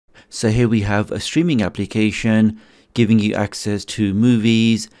So here we have a streaming application giving you access to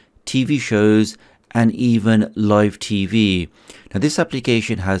movies, TV shows, and even live TV. Now this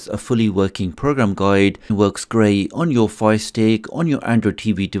application has a fully working program guide. It works great on your Firestick, on your Android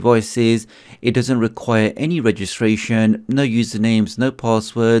TV devices. It doesn't require any registration, no usernames, no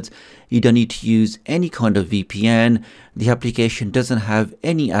passwords. You don't need to use any kind of VPN. The application doesn't have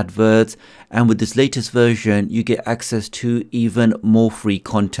any adverts, and with this latest version you get access to even more free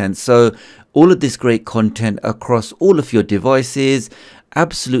content. So all of this great content across all of your devices,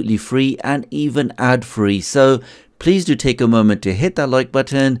 absolutely free and even ad-free. So please do take a moment to hit that like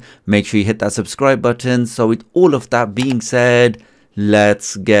button, make sure you hit that subscribe button. So with all of that being said,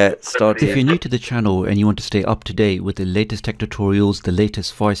 let's get started. If you're new to the channel and you want to stay up to date with the latest tech tutorials, the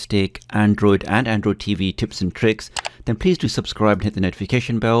latest Firestick, Android and Android TV tips and tricks, then please do subscribe and hit the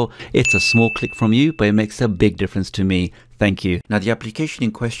notification bell. It's a small click from you, but it makes a big difference to me. Thank you. Now the application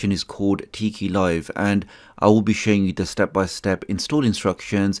in question is called tikilive, and I will be showing you the step-by-step install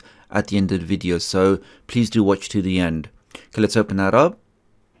instructions at the end of the video, so please do watch to the end. Okay, let's open that up.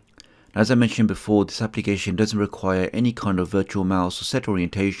 As I mentioned before, this application doesn't require any kind of virtual mouse or set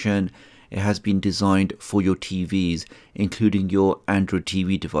orientation. It has been designed for your TVs, including your Android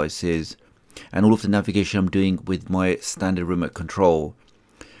TV devices. And all of the navigation I'm doing with my standard remote control.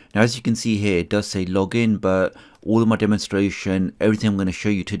 Now as you can see here, it does say login, but all of my demonstration, everything I'm going to show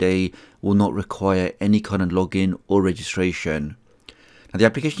you today will not require any kind of login or registration. Now the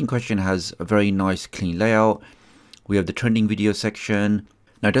application in question has a very nice clean layout. We have the trending video section.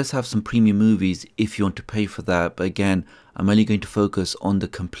 Now it does have some premium movies if you want to pay for that, but again, I'm only going to focus on the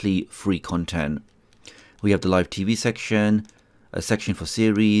complete free content. We have the live TV section, a section for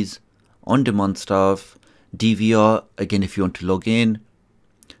series, on-demand stuff, DVR, again if you want to log in,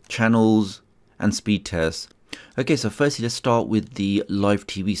 channels, and speed tests. Okay, so firstly let's start with the live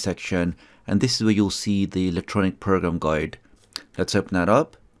TV section, and this is where you'll see the electronic program guide. Let's open that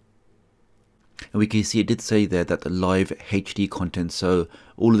up. And we can see it did say there that the live HD content, so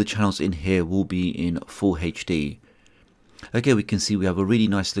all of the channels in here will be in full HD. Okay, we can see we have a really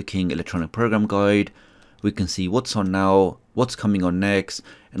nice looking electronic program guide. We can see what's on now, what's coming on next,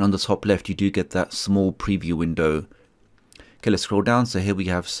 and on the top left you do get that small preview window. Okay, let's scroll down. So here we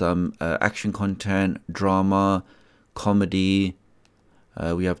have some action content, drama, comedy.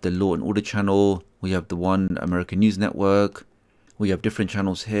 We have the Law and Order channel. We have the One American News Network. We have different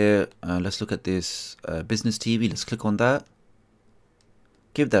channels here. Let's look at this business TV. Let's click on that.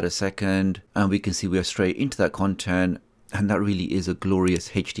 Give that a second, and we can see we are straight into that content. And that really is a glorious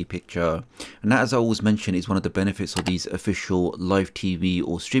HD picture. And that, as I always mention, is one of the benefits of these official live TV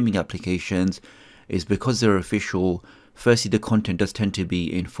or streaming applications, is because they're official. Firstly, the content does tend to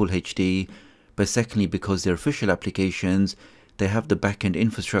be in full HD, but secondly, because they're official applications, they have the backend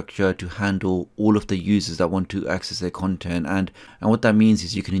infrastructure to handle all of the users that want to access their content. And what that means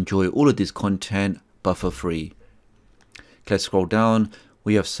is you can enjoy all of this content, but for free. Okay, let's scroll down.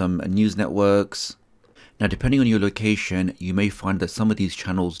 We have some news networks. Now, depending on your location, you may find that some of these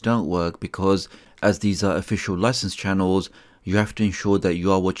channels don't work because as these are official licensed channels, you have to ensure that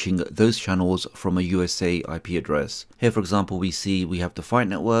you are watching those channels from a USA IP address. Here, for example, we see we have the Fight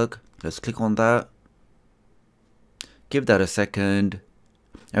Network. Let's click on that. Give that a second.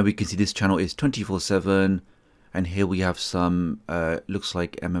 And we can see this channel is 24/7. And here we have some, looks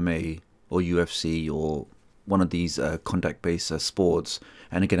like MMA or UFC or one of these contact-based sports.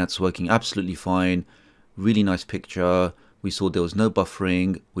 And again, that's working absolutely fine. Really nice picture. We saw there was no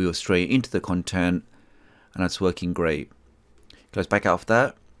buffering. We were straight into the content, and that's working great. Let's back out of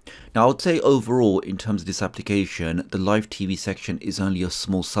that. Now, I would say overall, in terms of this application, the live TV section is only a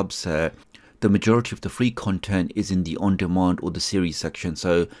small subset. The majority of the free content is in the on-demand or the series section.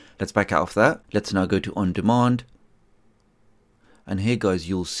 So let's back out of that. Let's now go to on-demand. And here, guys,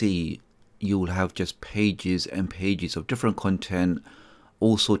 you'll see you'll have just pages and pages of different content,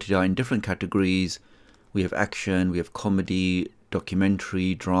 all sorted out in different categories. We have action, we have comedy,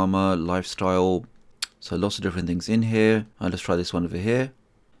 documentary, drama, lifestyle. So lots of different things in here. Let's try this one over here.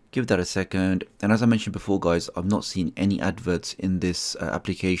 Give that a second. And as I mentioned before, guys, I've not seen any adverts in this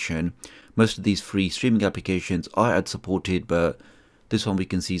application. Most of these free streaming applications are ad supported, but this one we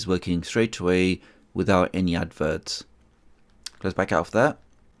can see is working straight away without any adverts. Let's back out of that.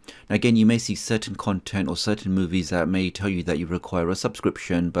 Now again, you may see certain content or certain movies that may tell you that you require a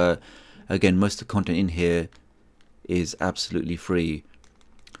subscription, but again, most of the content in here is absolutely free.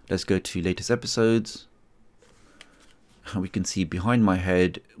 Let's go to latest episodes. We can see behind my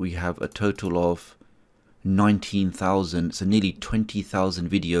head we have a total of 19,000, so nearly 20,000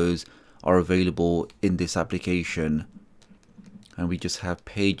 videos are available in this application. and we just have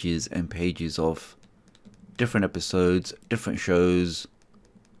pages and pages of different episodes, different shows,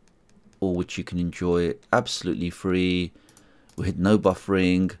 all which you can enjoy absolutely free with no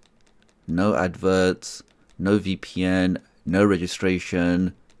buffering, no adverts, no VPN, no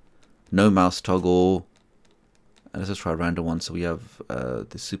registration, no mouse toggle. And let's just try a random one. So we have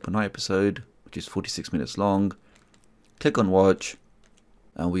the Super Night episode, which is 46 minutes long. Click on watch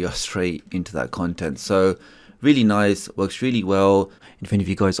and we are straight into that content. So really nice, works really well. If any of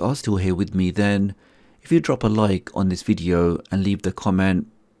you guys are still here with me, then if you drop a like on this video and leave the comment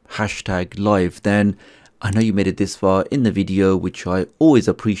 #live, then I know you made it this far in the video, which I always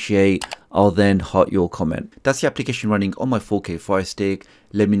appreciate. I'll then heart your comment. That's the application running on my 4K Firestick.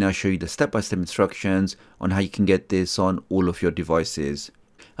 Let me now show you the step-by-step instructions on how you can get this on all of your devices.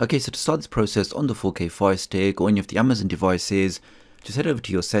 Okay, so to start this process on the 4K Firestick or any of the Amazon devices, just head over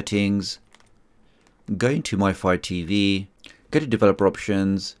to your settings, go into My Fire TV, go to developer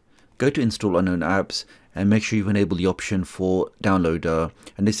options, go to install unknown apps, and make sure you've enabled the option for downloader.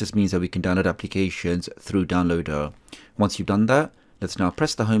 And this just means that we can download applications through downloader. Once you've done that, let's now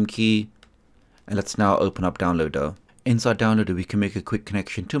press the home key and let's now open up downloader. Inside downloader, we can make a quick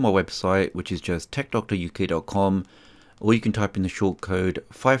connection to my website, which is just tdoctoruk.com, or you can type in the short code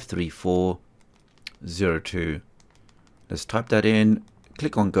 53402. Let's type that in,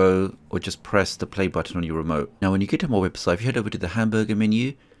 click on go, or just press the play button on your remote. Now when you get to my website, if you head over to the hamburger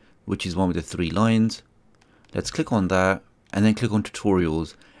menu, which is one with the 3 lines, let's click on that and then click on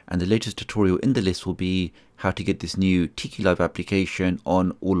tutorials, and the latest tutorial in the list will be how to get this new tikilive application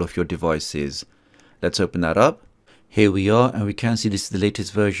on all of your devices. Let's open that up. Here we are, and we can see this is the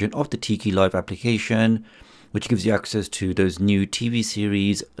latest version of the tikilive application, which gives you access to those new TV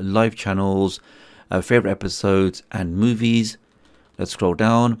series, live channels, favorite episodes and movies. Let's scroll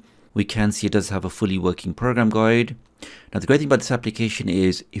down. We can see it does have a fully working program guide. Now the great thing about this application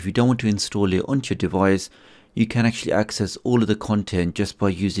is if you don't want to install it onto your device, you can actually access all of the content just by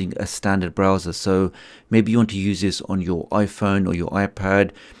using a standard browser. So maybe you want to use this on your iPhone or your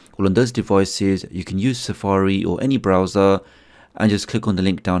iPad. Well, on those devices, you can use Safari or any browser and just click on the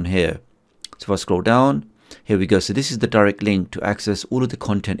link down here. So if I scroll down, here we go. So this is the direct link to access all of the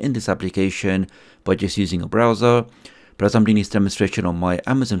content in this application by just using a browser. But as I'm doing this demonstration on my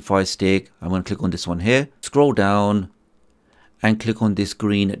Amazon Fire Stick, I'm going to click on this one here, scroll down and click on this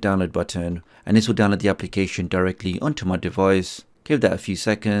green download button, and this will download the application directly onto my device. Give that a few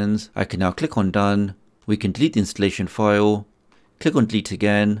seconds. I can now click on done. We can delete the installation file, click on delete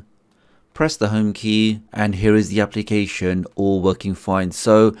again, press the home key, and here is the application all working fine.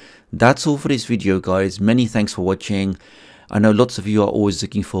 So that's all for this video, guys. Many thanks for watching. I know lots of you are always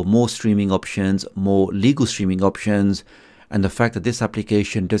looking for more streaming options, more legal streaming options, and the fact that this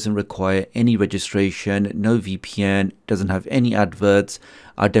application doesn't require any registration, no VPN, doesn't have any adverts,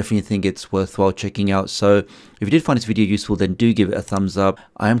 I definitely think it's worthwhile checking out. So if you did find this video useful, then do give it a thumbs up.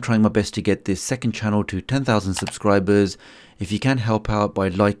 I am trying my best to get this second channel to 10,000 subscribers. If you can help out by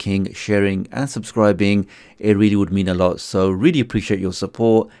liking, sharing and subscribing, it really would mean a lot. So really appreciate your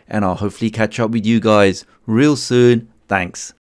support, and I'll hopefully catch up with you guys real soon. Thanks.